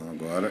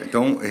Bora.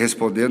 Então,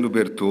 respondendo o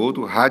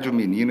Bertoldo, Rádio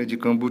Menina de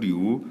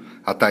Camboriú,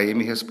 a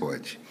Thaeme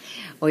responde.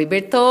 Oi,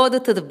 Bertoldo,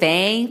 tudo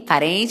bem?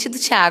 Parente do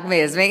Thiago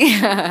mesmo, hein?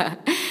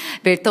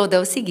 Bertoldo, é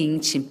o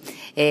seguinte,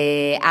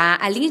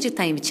 a linha de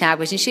Thaeme e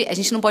Thiago, a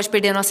gente não pode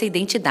perder a nossa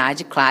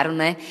identidade, claro,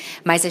 né?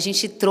 Mas a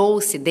gente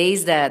trouxe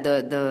desde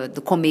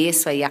do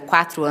começo, aí, há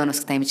 4 anos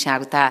que Thaeme e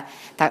Thiago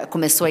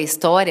começou a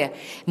história,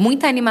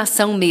 muita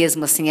animação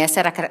mesmo, assim, essa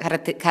era a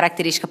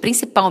característica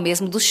principal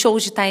mesmo dos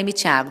shows de Thaeme e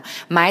Thiago.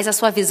 Mas a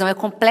sua visão é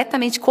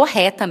completamente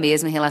correta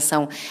mesmo em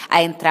relação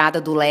à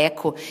entrada do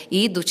Leco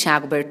e do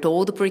Thiago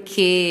Bertoldo,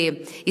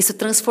 porque isso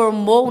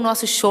transformou o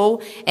nosso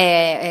show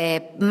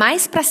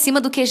mais para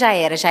cima do que já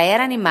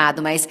era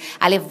animado, mas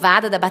a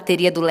levada da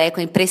bateria do Leco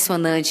é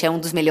impressionante, é um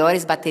dos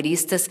melhores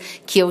bateristas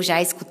que eu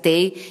já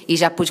escutei e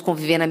já pude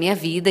conviver na minha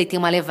vida, e tem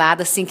uma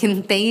levada assim que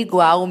não tem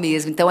igual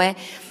mesmo, então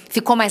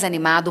ficou mais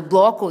animado. O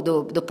bloco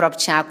do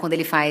próprio Thiago, quando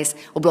ele faz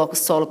o bloco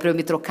solo para eu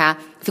me trocar,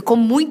 ficou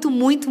muito,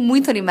 muito,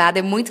 muito animado.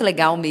 É muito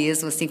legal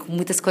mesmo, assim, com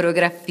muitas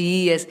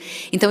coreografias.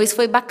 Então, isso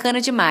foi bacana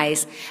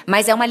demais.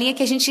 Mas é uma linha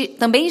que a gente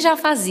também já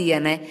fazia,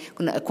 né?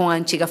 Com a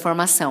antiga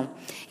formação.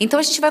 Então,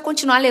 a gente vai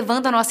continuar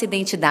levando a nossa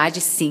identidade,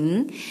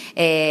 sim.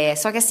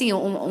 Só que, assim,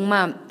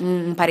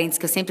 um parênteses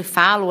que eu sempre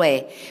falo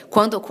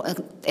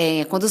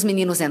quando os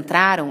meninos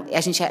entraram,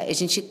 a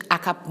gente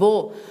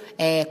acabou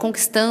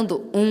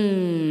conquistando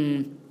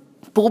um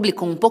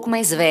público um pouco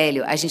mais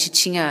velho. A gente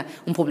tinha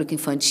um público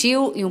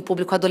infantil e um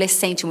público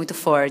adolescente muito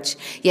forte.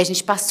 E a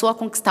gente passou a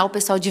conquistar o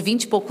pessoal de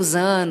 20 e poucos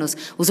anos,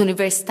 os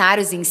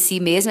universitários em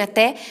si mesmo, e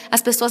até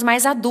as pessoas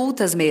mais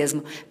adultas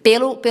mesmo,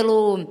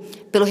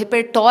 pelo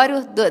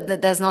repertório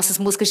das nossas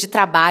músicas de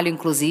trabalho,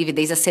 inclusive,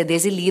 desde as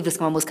CDs e livros,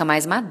 que é uma música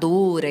mais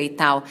madura e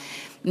tal.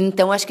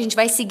 Então, acho que a gente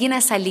vai seguir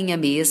nessa linha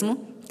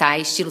mesmo, tá?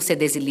 Estilo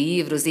CDs e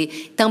livros, e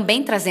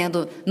também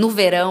trazendo no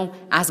verão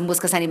as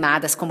músicas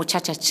animadas como Tchá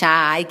Tchá Tchá,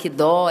 Ai Que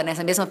Dó,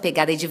 nessa mesma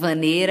pegada de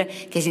vaneira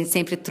que a gente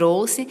sempre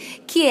trouxe,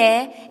 que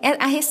é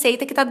a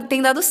receita que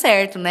tem dado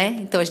certo, né?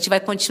 Então a gente vai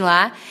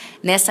continuar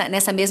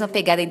nessa mesma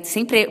pegada,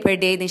 sem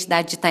perder a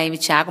identidade de Thaeme e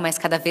Thiago, mas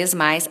cada vez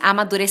mais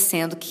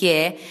amadurecendo, que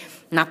é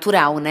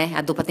natural, né?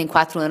 A dupla tem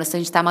 4 anos, então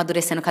a gente está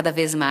amadurecendo cada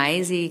vez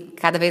mais e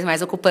cada vez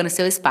mais ocupando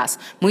seu espaço.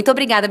 Muito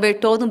obrigada,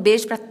 Bertoldo. Um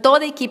beijo para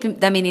toda a equipe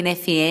da Menina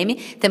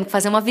FM. Temos que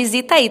fazer uma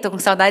visita aí, tô com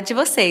saudade de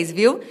vocês,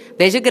 viu?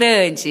 Beijo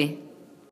grande.